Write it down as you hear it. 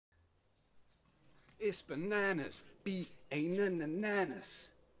It's bananas,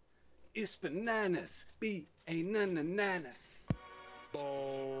 B-A-N-N-Nanas. It's bananas, B-A-N-N-Nanas.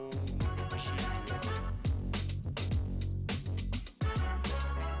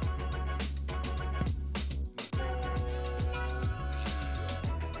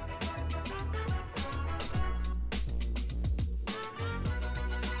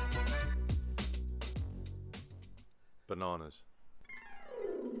 Bananas.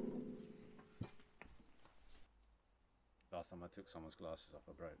 Last time I took someone's glasses off,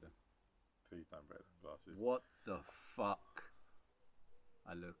 I broke them. Please don't break them glasses. What the fuck?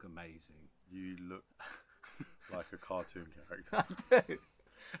 I look amazing. You look like a cartoon character. I do.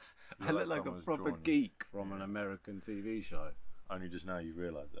 I look look like a someone's proper drawn you. geek from an American TV show. Only just now you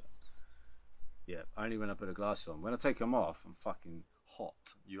realise that. Yeah, only when I put the glasses on. When I take them off, I'm fucking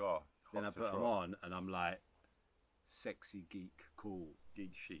hot. You are. Then I Hot to put them trot. on and I'm like, sexy geek cool.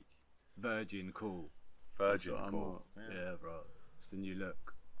 Geek chic. Virgin cool. Virgin That's what I'm cool. on. Yeah, bro. It's the new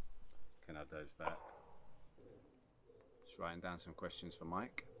look. Can have those back. Just writing down some questions for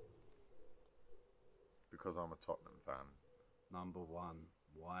Mike. Because I'm a Tottenham fan. Number one,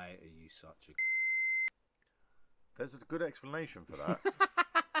 why are you such a... There's a good explanation for that.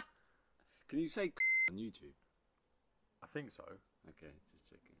 Can you say on YouTube? I think so. Okay, just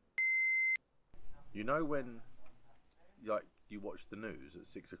checking. You know when like you watch the news at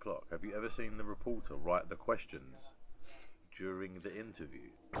 6 o'clock, have you ever seen the reporter write the questions during the interview?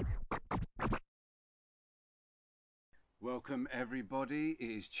 Welcome everybody.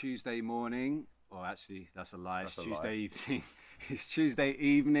 It is Tuesday morning. Or actually, that's a lie. It's Tuesday evening. It's Tuesday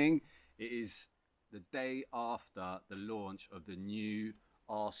evening. It is the day after the launch of the new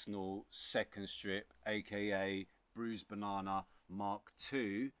Arsenal second strip, aka Bruised Banana Mark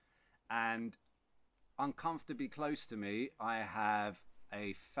II. And uncomfortably close to me, I have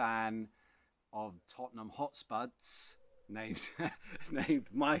a fan of Tottenham Hotspurs named named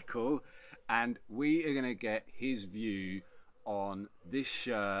Michael, and we are going to get his view on this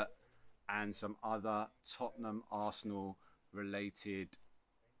shirt and some other Tottenham Arsenal related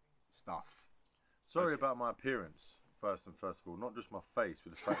stuff. Sorry about my appearance, first of all. Not just my face,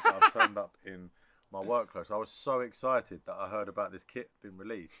 but the fact that I've turned up in my work clothes. I was so excited that I heard about this kit being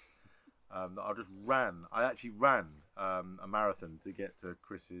released. That I just ran. I actually ran a marathon to get to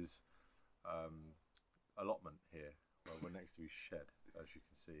Chris's allotment here. Well, we're next to his shed, as you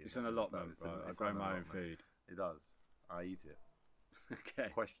can see. It's an allotment, bro. I grow my own food. It does. I eat it. Okay.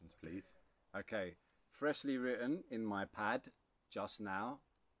 Questions, please. Okay. Freshly written in my pad just now.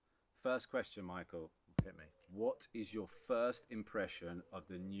 First question, Michael. Hit me. What is your first impression of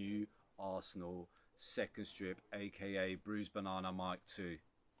the new Arsenal second strip, aka Bruised Banana Mark II?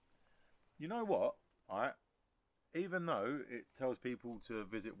 You know what? Even though it tells people to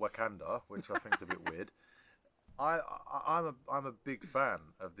visit Wakanda, which I think is a bit weird, I'm a big fan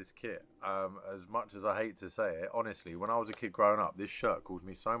of this kit. As much as I hate to say it, honestly, when I was a kid growing up, this shirt caused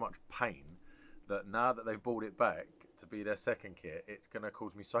me so much pain that now that they've brought it back to be their second kit, it's going to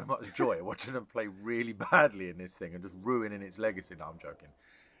cause me so much joy watching them play really badly in this thing and just ruining its legacy. No, I'm joking.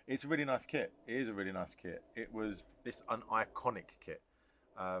 It's a really nice kit. It is a really nice kit. It's an iconic kit.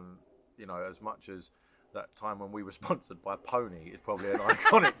 You know, as much as that time when we were sponsored by Pony is probably an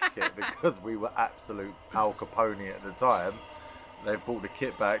iconic kit because we were absolute Al Capone at the time. They've brought the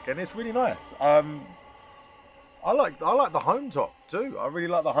kit back and it's really nice. I like the home top too. I really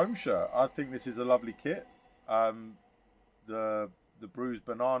like the home shirt. I think this is a lovely kit. The Bruised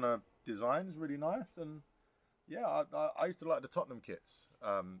Banana design is really nice, and yeah, I used to like the Tottenham kits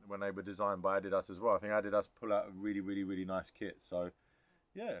when they were designed by Adidas as well. I think Adidas pull out a really nice kit. So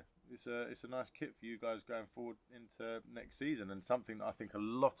yeah, it's a nice kit for you guys going forward into next season, and something that I think a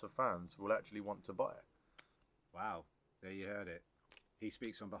lot of fans will actually want to buy. Wow, there you heard it. He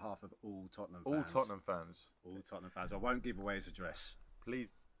speaks on behalf of all Tottenham All fans. Tottenham fans. All Tottenham fans. I won't give away his address.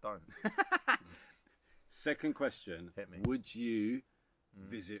 Please don't. Second question. Hit me. Would you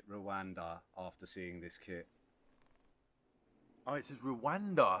visit Rwanda after seeing this kit? Oh, it says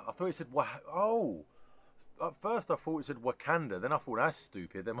Rwanda. I thought it said at first I thought it said Wakanda. Then I thought that's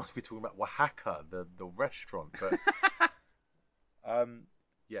stupid. They must be talking about Oaxaca, the restaurant. But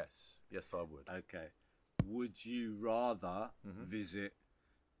yes, I would. Okay. Would you rather visit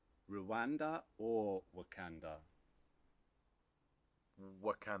Rwanda or Wakanda?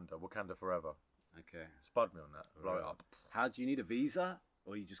 Wakanda forever. Okay. Spud me on that. Blow it up. How do you need a visa,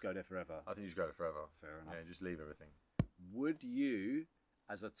 or you just go there forever? I think you just go there forever. Fair enough. Yeah, just leave everything. Would you,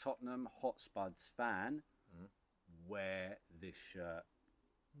 as a Tottenham Hotspurs fan, wear this shirt?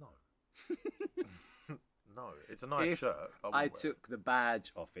 No. No, it's a nice shirt. I took the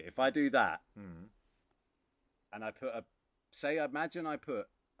badge off it. If I do that, and I put imagine I put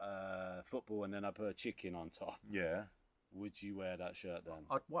football and then I put a chicken on top. Yeah. Would you wear that shirt then?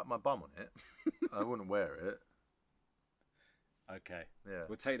 I'd wipe my bum on it. I wouldn't wear it. Okay. Yeah.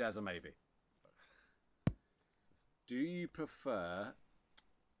 We'll take that as a maybe. Do you prefer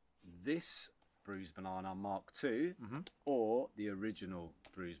this Bruised Banana Mark II or the original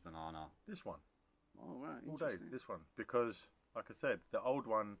Bruised Banana? This one. Oh, right. All day, this one. Because, like I said, the old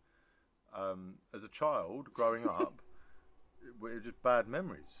one, as a child growing up, it were just bad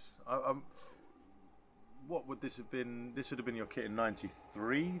memories. What would this have been? This would have been your kit in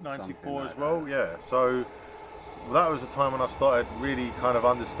 93, 94 as well. Yeah. So that was the time when I started really kind of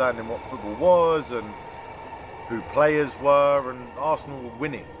understanding what football was and who players were, and Arsenal were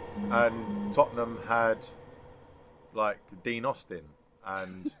winning, and Tottenham had like Dean Austin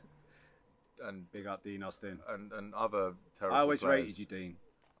and big up Dean Austin and other terrible. I always players. rated you, Dean.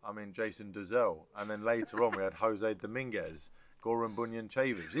 I mean Jason Dozell, and then later on we had Jose Dominguez, Goran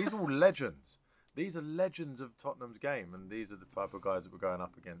Bunyan-Chavez. These are all legends. These are legends of Tottenham's game, and these are the type of guys that we're going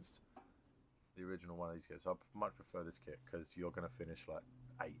up against. The original one of these kits. So I much prefer this kit because you're going to finish like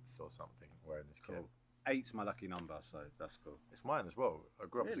 8th or something wearing this kit. 8's my lucky number, so that's cool. It's mine as well. I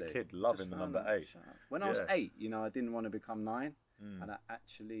grew up as a Really? kid loving the number 8. When I was 8, you know, I didn't want to become 9, and I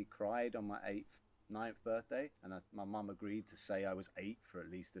actually cried on my 9th birthday, and my mum agreed to say I was 8 for at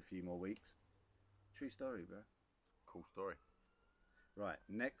least a few more weeks. True story, bro. Cool story. Right,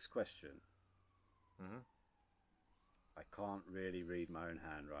 next question. I can't really read my own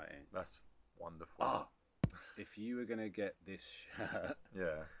handwriting. That's wonderful. Ah, if you were going to get this shirt,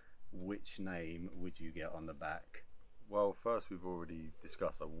 yeah, which name would you get on the back? Well, first we've already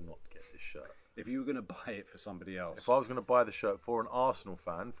discussed I will not get this shirt. If you were going to buy it for somebody else. If I was going to buy the shirt for an Arsenal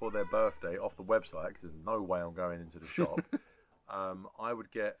fan for their birthday off the website, because there's no way I'm going into the shop, I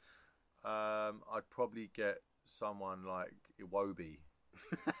would get, I'd probably get someone like Iwobi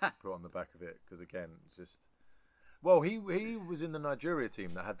put on the back of it, because again, just, well, he was in the Nigeria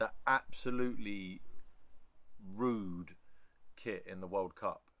team that had that absolutely rude kit in the World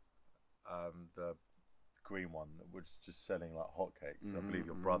Cup, the green one that was just selling like hotcakes. I believe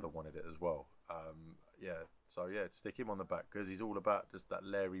your brother wanted it as well. Yeah, so yeah, stick him on the back because he's all about just that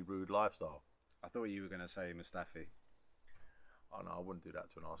Larry rude lifestyle. I thought you were going to say Mustafi. Oh no, I wouldn't do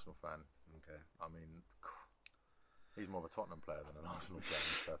that to an Arsenal fan. Okay. I mean, he's more of a Tottenham player than an Arsenal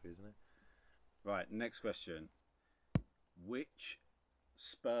player, Mustafi, isn't he? Right, next question. Which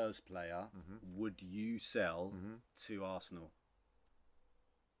Spurs player would you sell to Arsenal?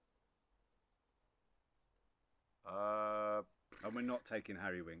 And we're not taking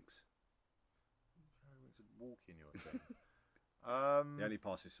Harry Winks. Harry Winks would walk in your team. He only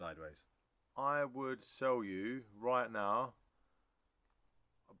passes sideways. I would sell you right now,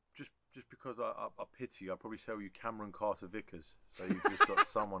 just because I pity you, I'd probably sell you Cameron Carter-Vickers. So you've just got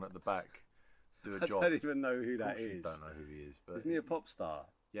someone at the back to do a job. I don't even know who that is. You don't know who he is. But isn't he a pop star?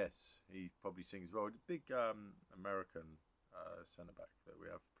 Yes, he probably sings well. Big American centre-back that we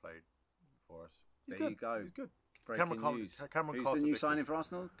have played for us. There you go. He's good. Breaking news. Who's the new signing for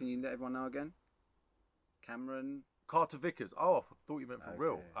Arsenal? Can you let everyone know again? Cameron Carter-Vickers. Oh, I thought you meant for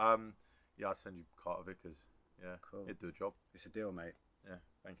real. Okay. Yeah, I'd send you Carter-Vickers. Yeah, cool. He'd do a job. It's a deal, mate. Yeah,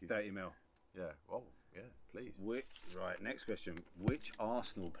 thank you. 30 mil. Yeah. Oh, yeah. Please. Right. Next question. Which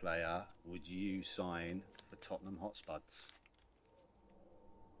Arsenal player would you sign for Tottenham Hotspurs?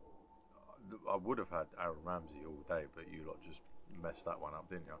 I would have had Aaron Ramsey all day, but you lot just messed that one up,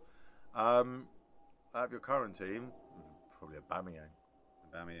 didn't you? Out of your current team, probably Aubameyang.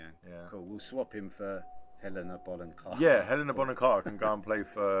 Yeah. Cool. We'll swap him for Helena Bonham-Carter. Yeah, Helena Bonham-Carter can go and play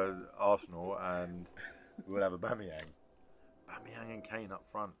for Arsenal, and we'll have Aubameyang. Aubameyang and Kane up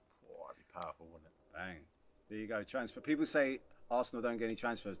front. Oh, that'd be powerful, wouldn't it? Bang. There you go. Transfer. People say Arsenal don't get any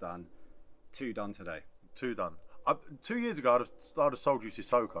transfers done. 2 done today. 2 done. 2 years ago, I'd have sold you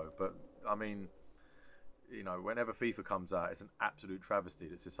Sissoko, but I mean, you know, whenever FIFA comes out, it's an absolute travesty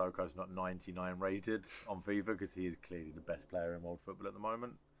that Sissoko's not 99 rated on FIFA because he is clearly the best player in world football at the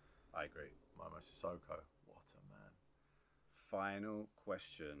moment. I agree. Momo Sissoko, what a man. Final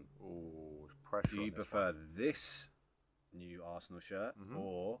question. Oh, pressure. Do you prefer this new Arsenal shirt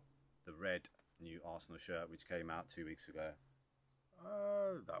or the red new Arsenal shirt which came out 2 weeks ago?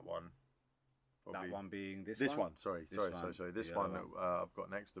 That one. Probably. That one being this one? Sorry. This one that I've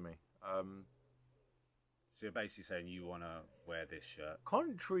got next to me. So you're basically saying you want to wear this shirt?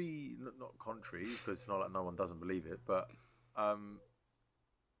 Contrary, not contrary, because it's not like no one doesn't believe it, but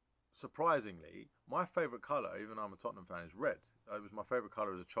surprisingly, my favourite colour, even though I'm a Tottenham fan, is red. It was my favourite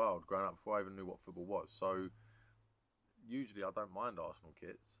colour as a child growing up before I even knew what football was. So usually I don't mind Arsenal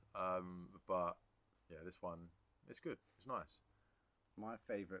kits, but Yeah, this one, it's good. It's nice. My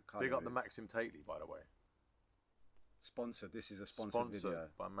favourite colour. Big up the Maxim Tately, by the way. Sponsored. This is a sponsored video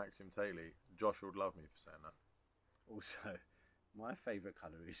by Maxim Tately. Josh would love me for saying that. Also, my favourite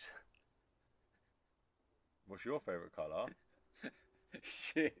colour is. What's your favourite colour?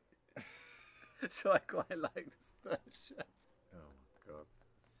 Shit. So I quite like this third shirt. Oh my god,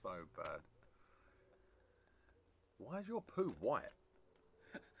 so bad. Why is your poo white?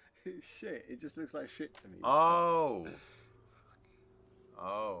 It's shit. It just looks like shit to me. Oh.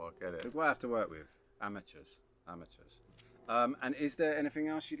 Oh, I get it. Look what I have to work with. Amateurs. And is there anything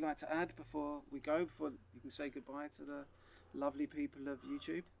else you'd like to add before we go? Before you can say goodbye to the lovely people of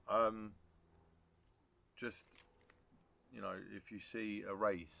YouTube? Just, you know, if you see a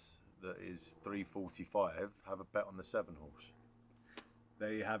race that is 3:45, have a bet on the 7 horse.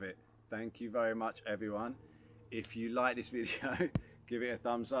 There you have it. Thank you very much, everyone. If you like this video, give it a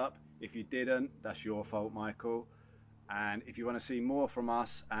thumbs up. If you didn't, that's your fault, Michael. And if you want to see more from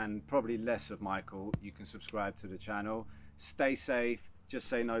us and probably less of Michael, you can subscribe to the channel. Stay safe, just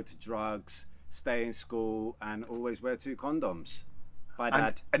say no to drugs, stay in school, and always wear 2 condoms. Bye,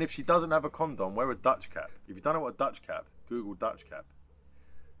 Dad. And if she doesn't have a condom, wear a Dutch cap. If you don't know what a Dutch cap, Google Dutch cap.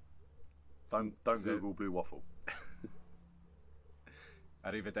 Don't Google blue waffle.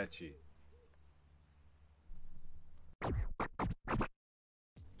 Arrivederci.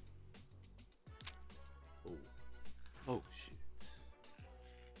 Oh shit.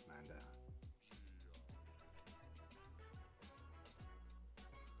 Man down.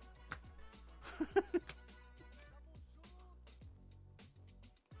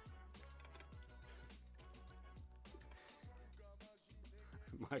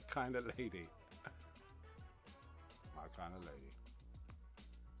 My kind of lady. My kind of lady.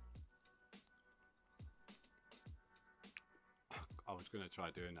 I was going to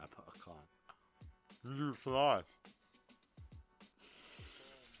try doing that, but I can't. You fly.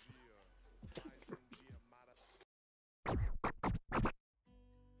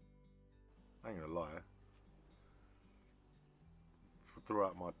 I ain't gonna lie.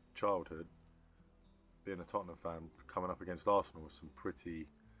 Throughout my childhood, being a Tottenham fan, coming up against Arsenal was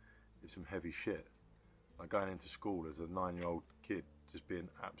some heavy shit. Like going into school as a 9-year-old kid, just being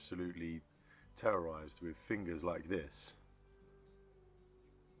absolutely terrorised with fingers like this,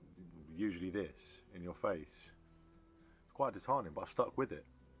 usually this, in your face. It's quite disheartening, but I stuck with it.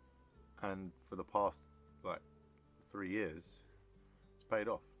 And for the past, like, 3 years, it's paid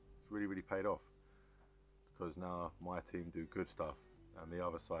off. It's really, really paid off. Because now my team do good stuff, and the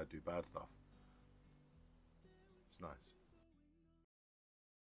other side do bad stuff. It's nice.